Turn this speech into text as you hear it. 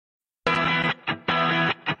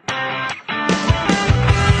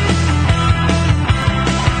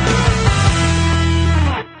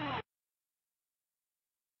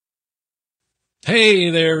Hey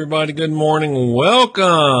there, everybody. Good morning.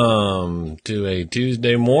 Welcome to a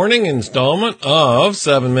Tuesday morning installment of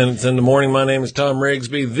 7 Minutes in the Morning. My name is Thom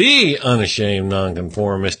Rigsby, the Unashamed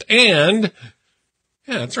Non-Conformist, and,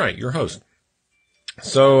 yeah, that's right, your host.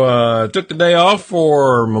 So, took the day off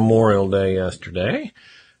for Memorial Day yesterday.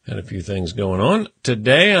 Had a few things going on.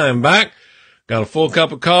 Today, I'm back. Got a full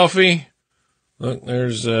cup of coffee. Look, there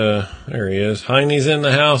he is. Heine's in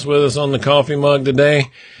the house with us on the coffee mug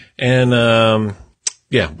today. And,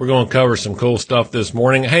 yeah, we're going to cover some cool stuff this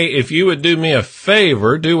morning. Hey, if you would do me a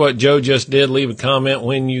favor, do what Joe just did. Leave a comment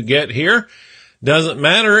when you get here. Doesn't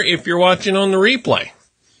matter if you're watching on the replay.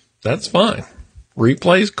 That's fine.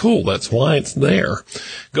 Replay's cool. That's why it's there.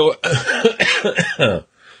 Go,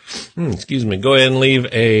 excuse me. Go ahead and leave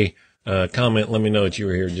a comment. Let me know that you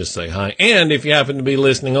were here. Just say hi. And if you happen to be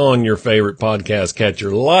listening on your favorite podcast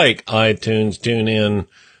catcher like iTunes, TuneIn,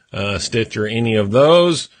 Stitcher, any of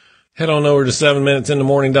those, head on over to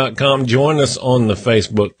 7minutesinthemorning.com. Join us on the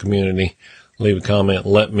Facebook community. Leave a comment.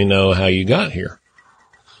 Let me know how you got here.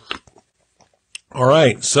 All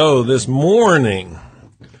right. So this morning,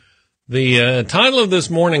 the title of this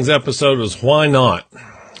morning's episode was Why Not?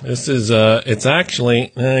 This is, it's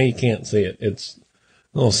actually, you can't see it. It's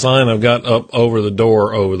a little sign I've got up over the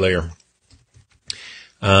door over there.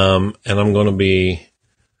 And I'm going to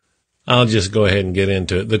I'll just go ahead and get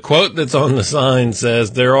into it. The quote that's on the sign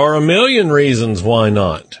says, "There are a million reasons why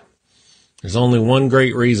not. There's only one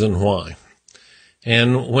great reason why."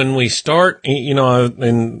 And when we start,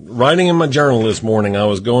 in writing in my journal this morning, I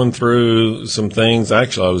was going through some things.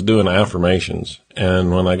 Actually, I was doing affirmations.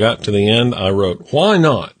 And when I got to the end, I wrote, "Why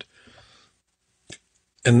not?"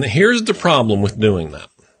 And here's the problem with doing that.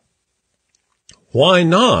 Why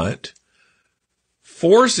not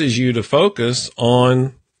forces you to focus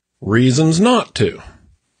on reasons not to,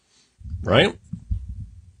 right?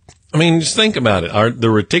 I mean, just think about it. The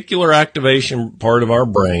reticular activation part of our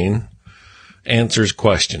brain answers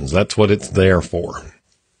questions. That's what it's there for.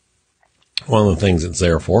 One of the things it's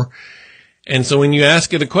there for. And so when you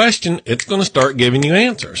ask it a question, it's going to start giving you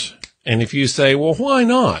answers. And if you say, well, why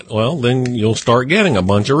not? Well, then you'll start getting a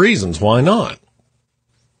bunch of reasons. Why not?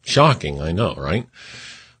 Shocking, I know, right?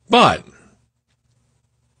 But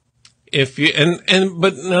if you,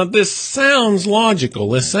 but now this sounds logical.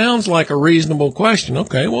 This sounds like a reasonable question.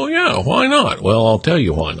 Okay, well, yeah, why not? Well, I'll tell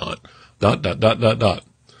you why not. ... The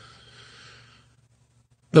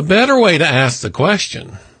better way to ask the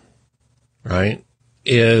question, right,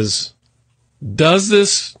 is, does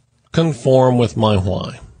this conform with my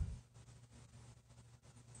why?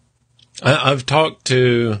 I've talked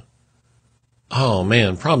to,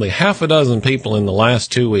 probably half a dozen people in the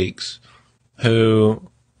last 2 weeks who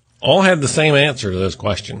all had the same answer to this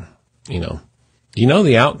question. Do you know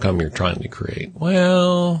the outcome you're trying to create?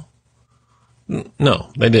 Well,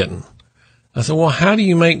 no, they didn't. I said, well, how do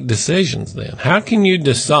you make decisions then? How can you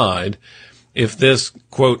decide if this,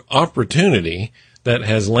 quote, opportunity that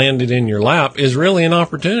has landed in your lap is really an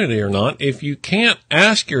opportunity or not, if you can't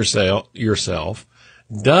ask yourself,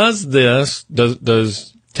 does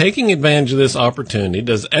taking advantage of this opportunity,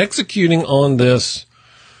 does executing on this,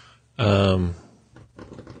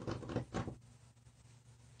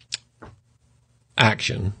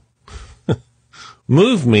 action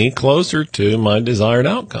move me closer to my desired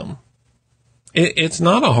outcome? It's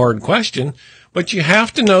not a hard question, but you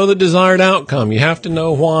have to know the desired outcome. You have to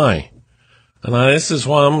know why. And this is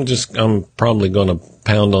why I'm probably going to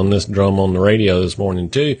pound on this drum on the radio this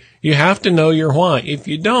morning too. You have to know your why. If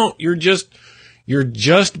you don't, you're just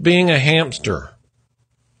being a hamster.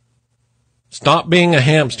 Stop being a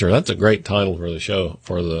hamster. That's a great title for the show,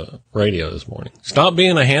 for the radio this morning. Stop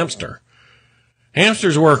being a hamster.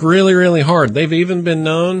 Hamsters work really, really hard. They've even been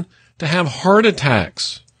known to have heart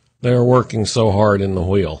attacks. They're working so hard in the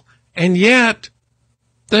wheel. And yet,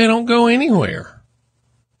 they don't go anywhere.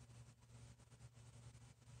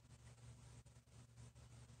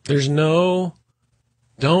 Don't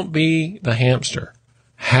be the hamster.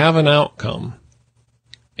 Have an outcome.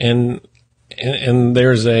 And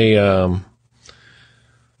there's there's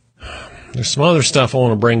some other stuff I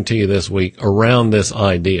want to bring to you this week around this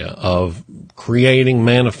idea of creating,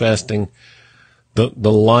 manifesting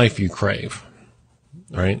the life you crave,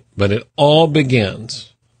 right? But it all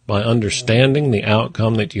begins by understanding the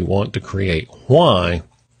outcome that you want to create. Why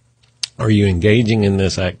are you engaging in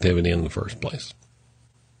this activity in the first place?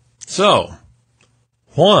 So,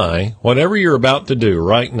 why, whatever you're about to do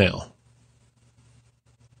right now,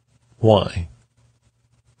 why?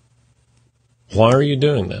 Why are you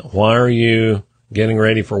doing that? Why are you getting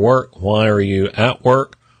ready for work? Why are you at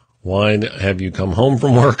work? Why have you come home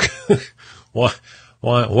from work?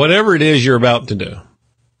 Why, whatever it is you're about to do,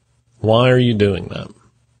 why are you doing that?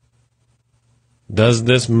 Does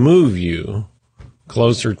this move you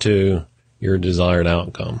closer to your desired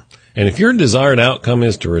outcome? And if your desired outcome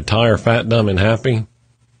is to retire fat, dumb, and happy,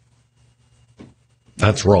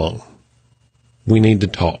 that's wrong. We need to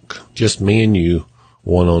talk. Just me and you,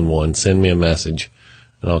 one-on-one. Send me a message,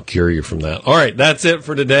 and I'll cure you from that. All right, that's it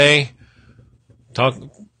for today.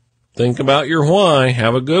 Think about your why.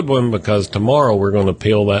 Have a good one, because tomorrow we're going to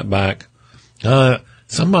peel that back.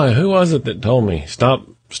 Somebody, who was it that told me, stop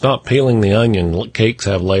peeling the onion. Cakes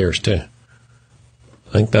have layers too.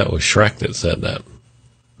 I think that was Shrek that said that,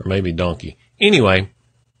 or maybe Donkey. Anyway,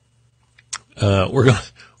 we're going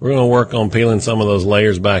to work on peeling some of those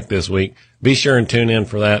layers back this week. Be sure and tune in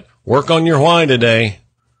for that. Work on your why today.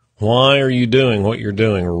 Why are you doing what you're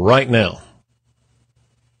doing right now?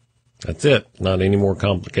 That's it. Not any more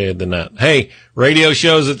complicated than that. Hey, radio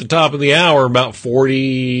shows at the top of the hour, about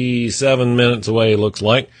 47 minutes away, it looks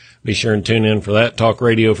like. Be sure and tune in for that.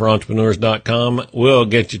 TalkRadioForEntrepreneurs.com will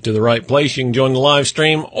get you to the right place. You can join the live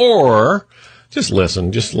stream or just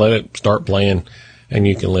listen. Just let it start playing and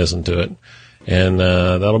you can listen to it. And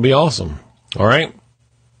that'll be awesome. All right?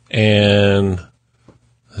 And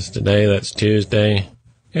that's today. That's Tuesday.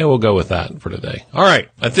 Yeah, we'll go with that for today. All right.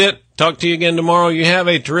 That's it. Talk to you again tomorrow. You have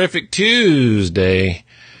a terrific Tuesday.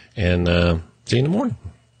 And see you in the morning.